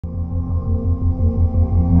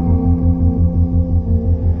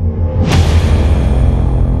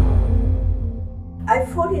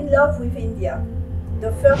love with India.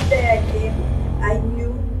 The first day I came, I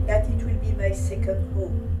knew that it will be my second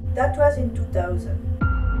home. That was in 2000.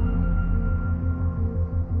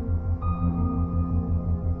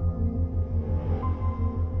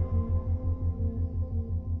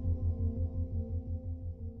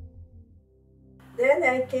 Then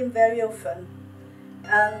I came very often,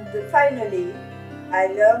 and finally I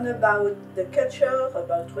learned about the culture,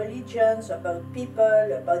 about religions, about people,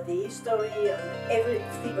 about the history, and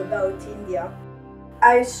everything about India.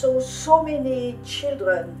 I saw so many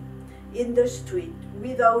children in the street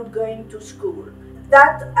without going to school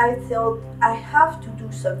that I thought I have to do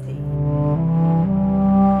something.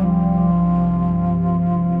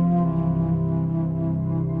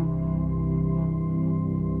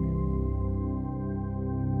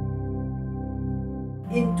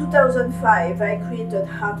 In 2005, I created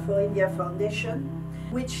Heart for India Foundation,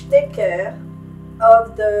 which takes care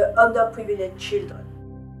of the underprivileged children.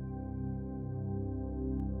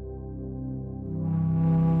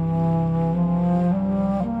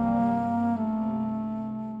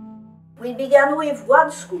 We began with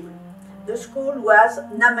one school. The school was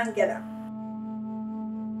Namangala.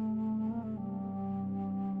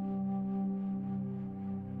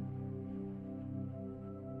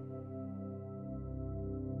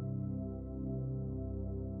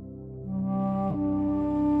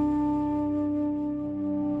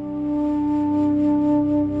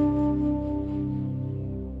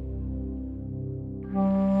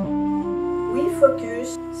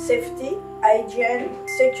 Focus, safety, hygiene,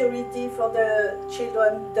 security for the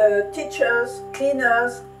children, the teachers,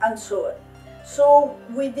 cleaners, and so on. So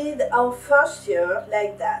we did our first year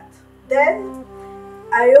like that. Then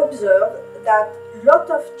I observed that a lot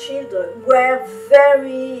of children were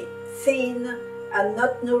very thin and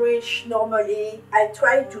not nourished normally. I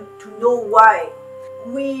tried to know why.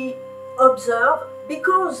 We observed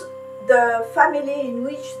because the family in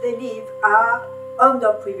which they live are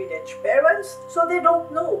underprivileged parents, so they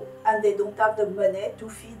don't know and they don't have the money to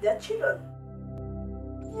feed their children.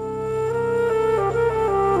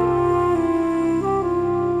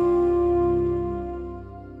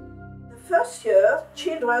 The first year,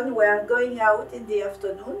 children were going out in the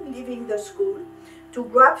afternoon, leaving the school, to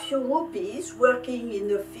grab few rupees, working in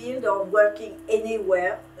the field or working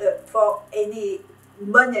anywhere for any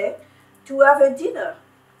money to have a dinner.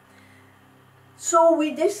 So we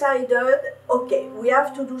decided, okay, we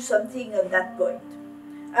have to do something at that point.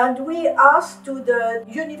 And we asked to the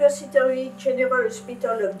University General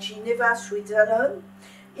Hospital of Geneva, Switzerland,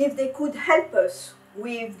 if they could help us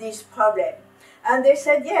with this problem. And they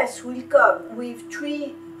said, yes, we'll come with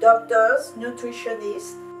 3 doctors,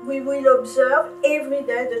 nutritionists. We will observe every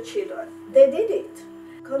day the children. They did it.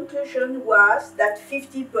 Conclusion was that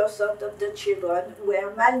 50% of the children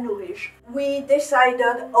were malnourished. We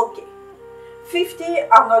decided, okay, 50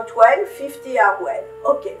 are not well, 50 are well.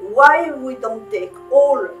 Okay, why we don't take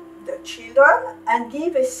all the children and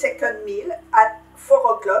give a second meal at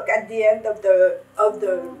 4 o'clock at the end of the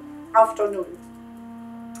afternoon?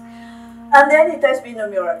 And then it has been a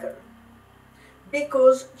miracle,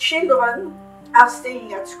 because children are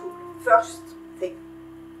staying at school, first thing.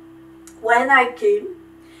 When I came,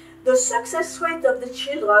 the success rate of the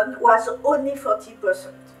children was only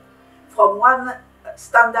 40%, from one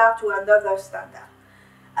standard to another standard.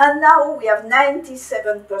 And now we have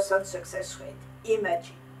 97% success rate.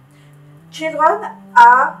 Imagine. Children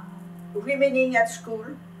are remaining at school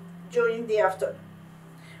during the afternoon.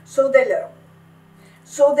 So they learn.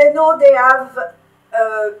 So they know they have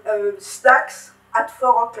snacks at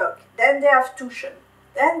 4 o'clock. Then they have tuition.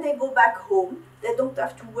 Then they go back home. They don't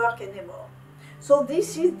have to work anymore. So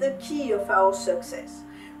this is the key of our success,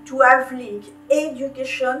 to have linked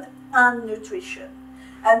education and nutrition.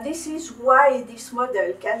 And this is why this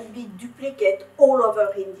model can be duplicated all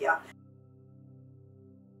over India.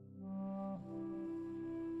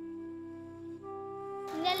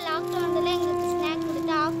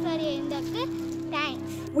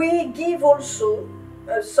 We give also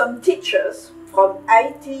some teachers from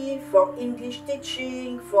IT, for English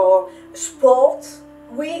teaching, for sports.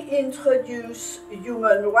 We introduce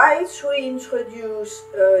human rights, we introduce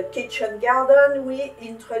kitchen garden, we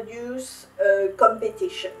introduce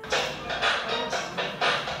competition.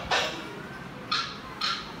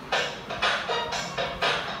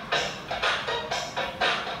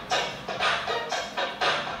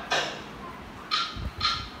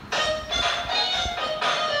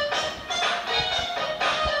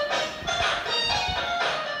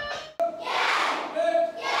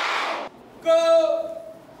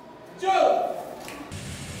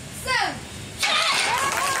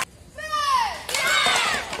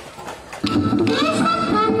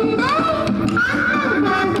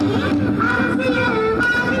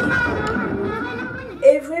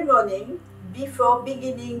 morning, before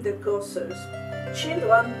beginning the courses,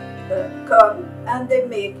 children come and they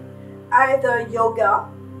make either yoga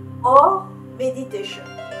or meditation.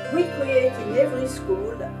 We create in every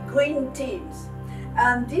school green teams,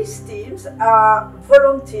 and these teams are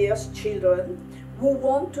volunteers, children who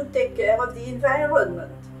want to take care of the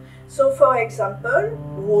environment. So for example,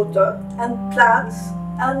 water and plants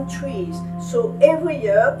and trees. So every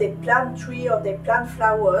year they plant trees or they plant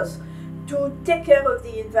flowers to take care of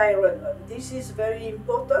the environment. This is very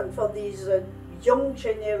important for this young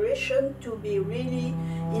generation to be really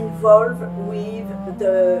involved with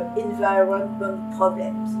the environment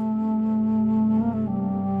problems.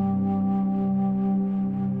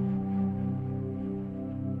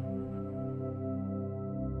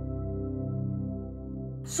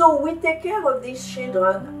 So we take care of these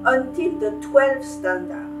children until the 12th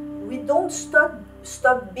standard. We don't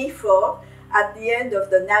stop before, at the end of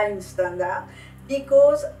the 9th standard,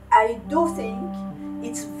 because I do think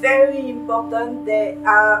it's very important they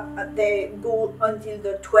go until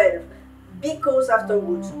the 12th, because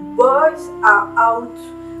afterwards boys are out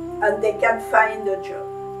and they can find a job.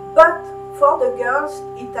 But for the girls,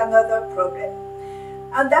 it's another problem.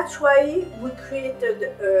 And that's why we created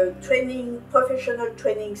a professional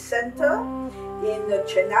training center in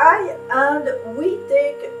Chennai, and we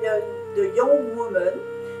take the young women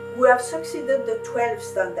who have succeeded the 12th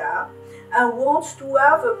standard and wants to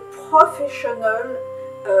have a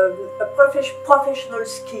professional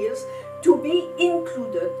skills to be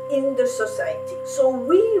included in the society. So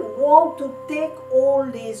we want to take all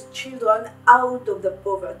these children out of the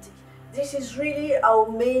poverty. This is really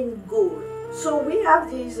our main goal. So we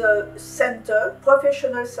have this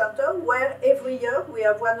professional center, where every year we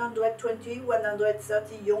have 120,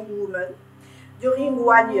 130 young women. During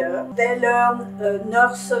 1 year, they learn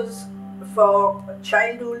nurses for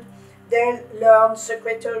childhood, they learn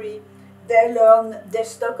secretary, they learn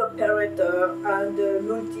desktop operator and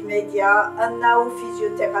multimedia, and now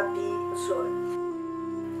physiotherapy and so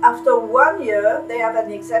on. After 1 year, they have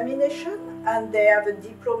an examination and they have a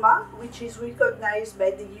diploma which is recognized by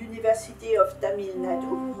the University of Tamil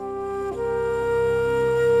Nadu.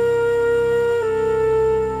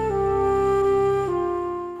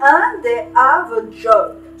 And they have a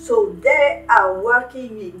job. So they are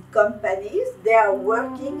working in companies, they are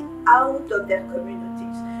working out of their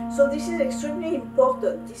communities. So this is extremely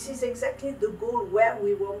important. This is exactly the goal where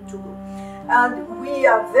we want to go. And we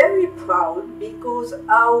are very proud because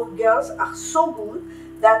our girls are so good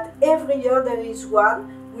that every year there is one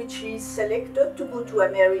which is selected to go to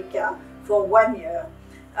America for 1 year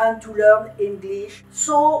and to learn English.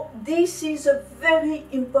 So this is a very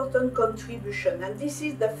important contribution, and this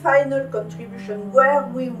is the final contribution where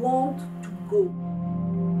we want to go.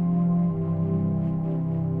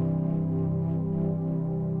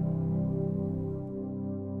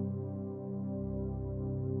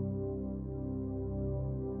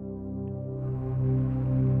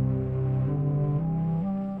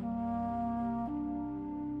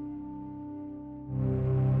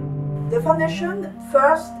 The foundation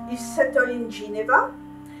first is settled in Geneva.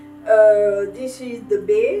 This is the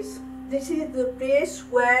base. This is the place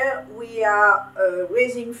where we are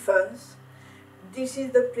raising funds. This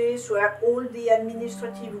is the place where all the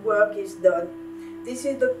administrative work is done. This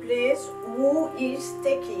is the place who is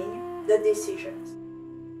taking the decisions.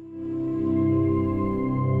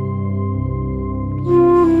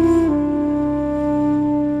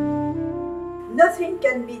 Nothing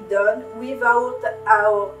can be done without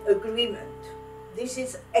our agreement. This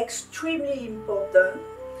is extremely important,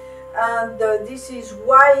 and this is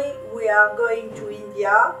why we are going to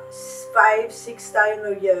India 5-6 times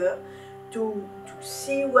a year to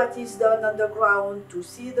see what is done on the ground, to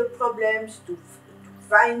see the problems, to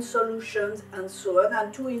find solutions and so on,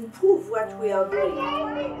 and to improve what we are doing.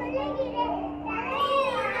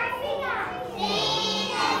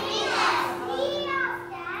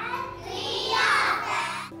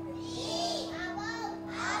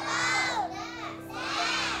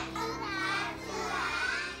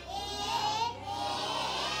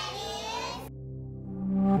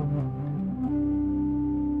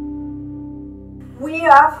 We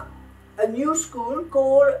have a new school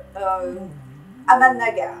called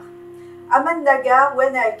Ahmednagar. Ahmednagar,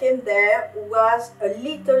 when I came there, was a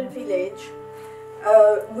little village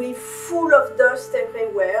with full of dust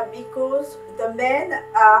everywhere because the men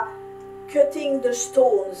are cutting the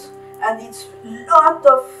stones and it's a lot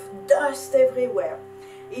of dust everywhere.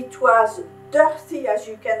 It was dirty as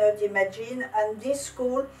you cannot imagine, and this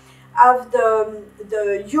school have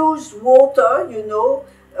the used water, you know,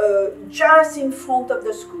 just in front of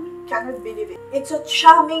the school. Cannot believe it. It's a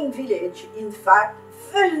charming village, in fact,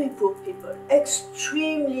 very poor people,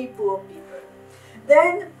 extremely poor people.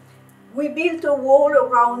 Then we built a wall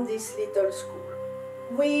around this little school.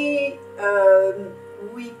 We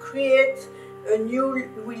create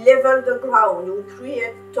we level the ground, we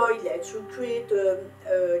create toilets, we create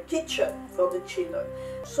a kitchen for the children.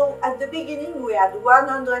 So at the beginning we had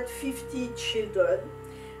 150 children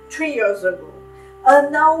 3 years ago,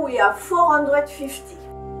 and now we have 450.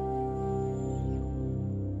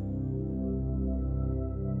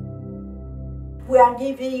 We are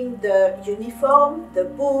giving the uniform, the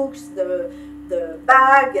books, the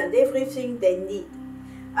bag and everything they need.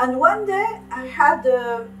 And one day I had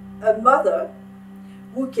a mother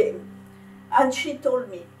who came and she told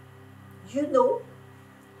me, you know,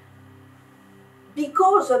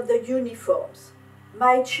 because of the uniforms,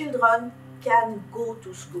 my children can go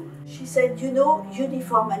to school. She said, you know,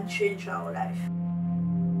 uniform can change our life.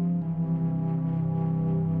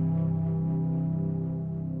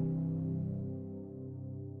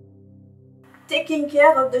 Taking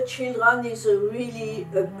care of the children is a really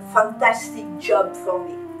fantastic job for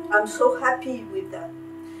me. I'm so happy with that.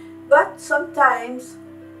 But sometimes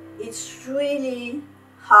it's really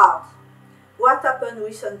hard. What happened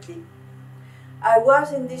recently? I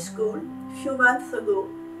was in this school a few months ago,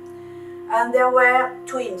 and there were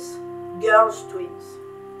twins, girls twins.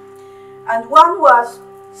 And one was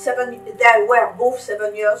 7, they were both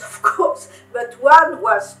 7 years, of course, but one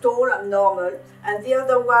was tall and normal, and the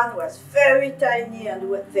other one was very tiny and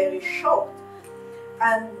very short.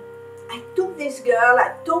 And I took this girl,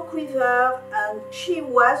 I talked with her, and she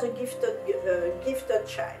was a gifted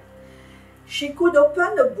child. She could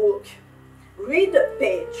open a book, read a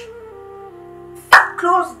page,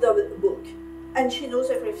 close the book, and she knows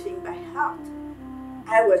everything by heart.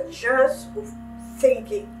 I was just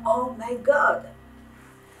thinking, oh my God.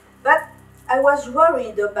 But I was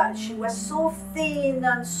worried about, she was so thin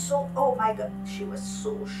and so, oh my God, she was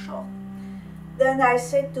so short. Then I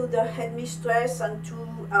said to the headmistress and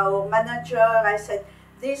to our manager, I said,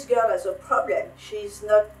 this girl has a problem. She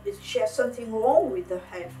has something wrong with her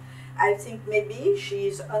health. I think maybe she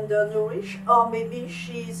is undernourished, or maybe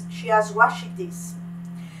she has rachitis.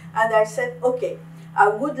 And I said, okay, I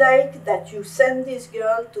would like that you send this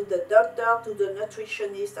girl to the doctor, to the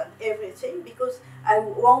nutritionist and everything, because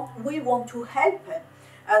we want to help her.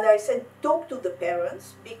 And I said, talk to the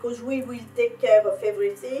parents, because we will take care of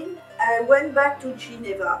everything. I went back to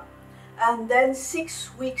Geneva, and then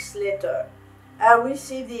 6 weeks later, I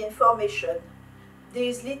received the information,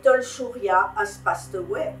 this little Surya has passed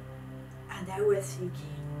away. And I was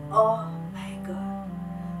thinking, oh my God,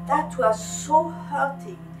 that was so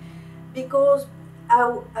hurting, because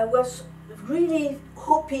I was really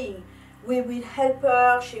hoping we will help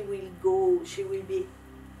her, she will be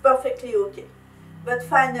perfectly okay. But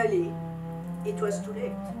finally, it was too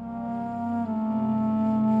late.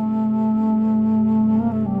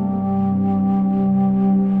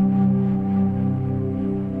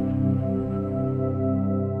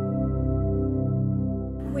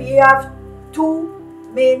 We have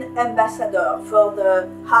 2 main ambassadors for the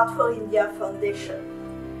Heart for India Foundation.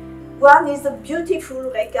 One is the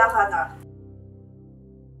beautiful Rekha Rana.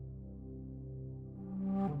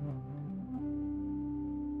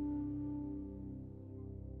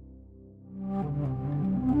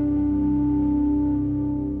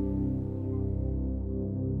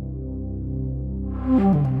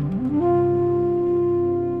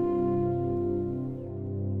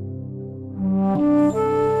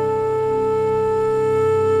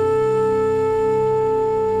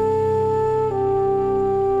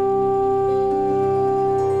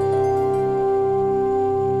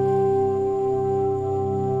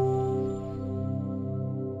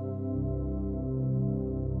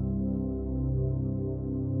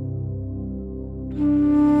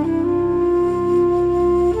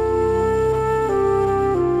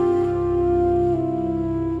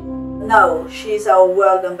 Now she is our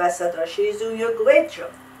world ambassador. She is doing a great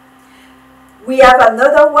job. We have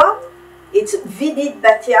another one. It's Vineet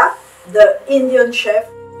Bhatia, the Indian chef.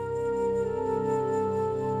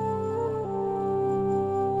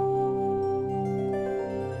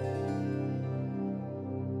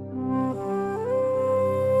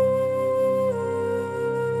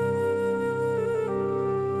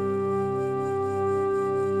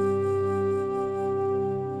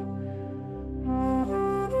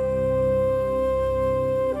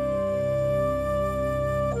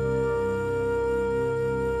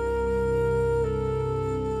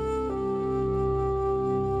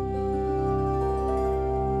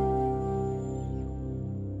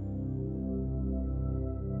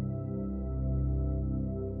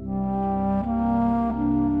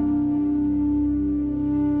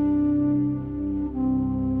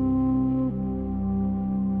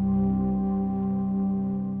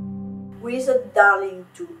 darling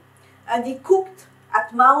too. And he cooked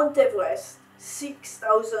at Mount Everest,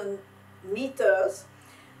 6,000 meters,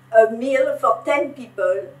 a meal for 10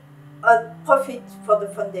 people, a profit for the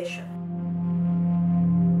foundation.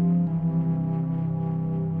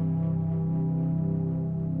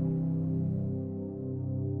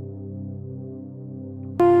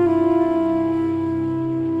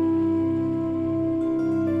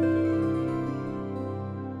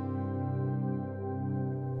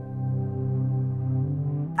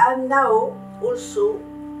 I'm now also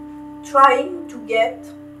trying to get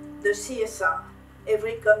the CSR.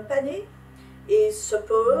 Every company is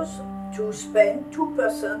supposed to spend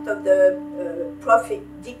 2% of the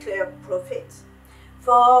declared profits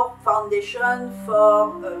for foundation,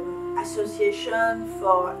 for association,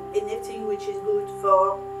 for anything which is good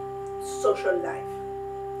for social life.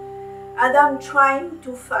 And I'm trying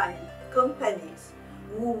to find companies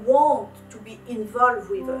who want to be involved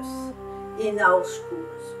with us in our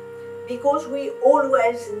schools, because we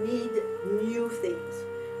always need new things.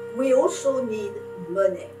 We also need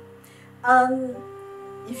money. And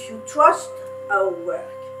if you trust our work,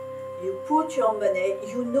 you put your money,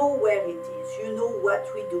 you know where it is, you know what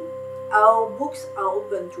we do. Our books are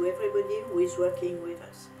open to everybody who is working with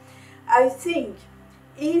us. I think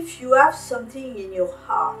if you have something in your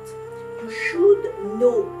heart, you should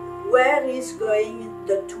know where is going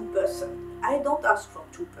the 2%. I don't ask for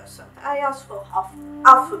 2%, I ask for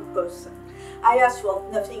half a percent. I ask for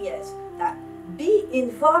nothing else. That be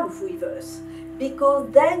involved with us, because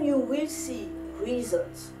then you will see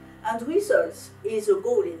results. And results is a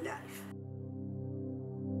goal in life.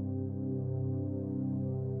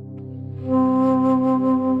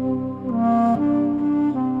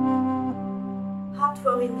 Heart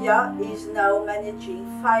for India is now managing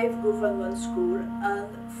 5 government schools and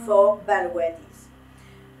 4 Balwadis.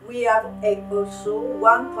 We have also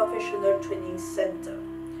 1 professional training center.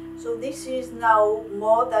 So this is now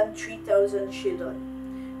more than 3,000 children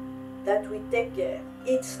that we take care.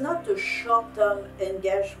 It's not a short-term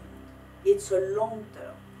engagement, it's a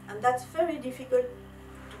long-term. And that's very difficult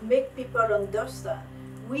to make people understand.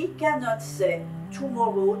 We cannot say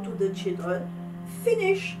tomorrow to the children,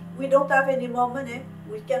 finish, we don't have any more money,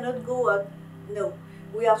 we cannot go on. No,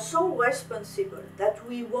 we are so responsible that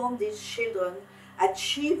we want these children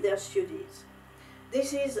achieve their studies.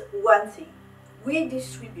 This is one thing. We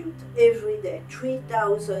distribute every day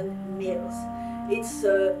 3,000 meals. It's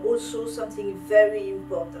also something very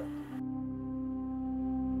important.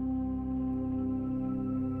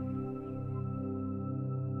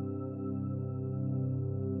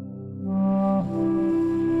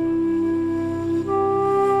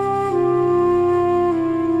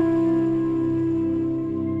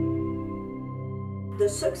 The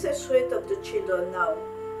success rate of the children now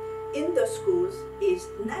in the schools is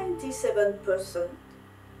 97%,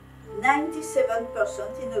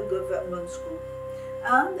 97% in a government school.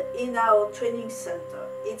 And in our training center,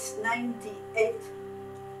 it's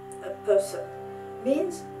 98%.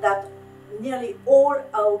 Means that nearly all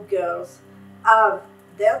our girls have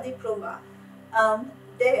their diploma and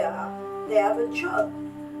they have a job.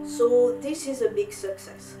 So this is a big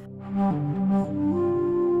success.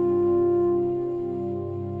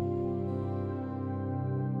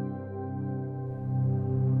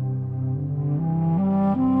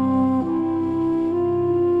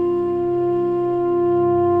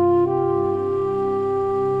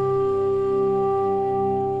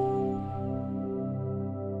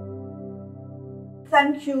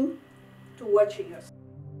 Thank you for watching us.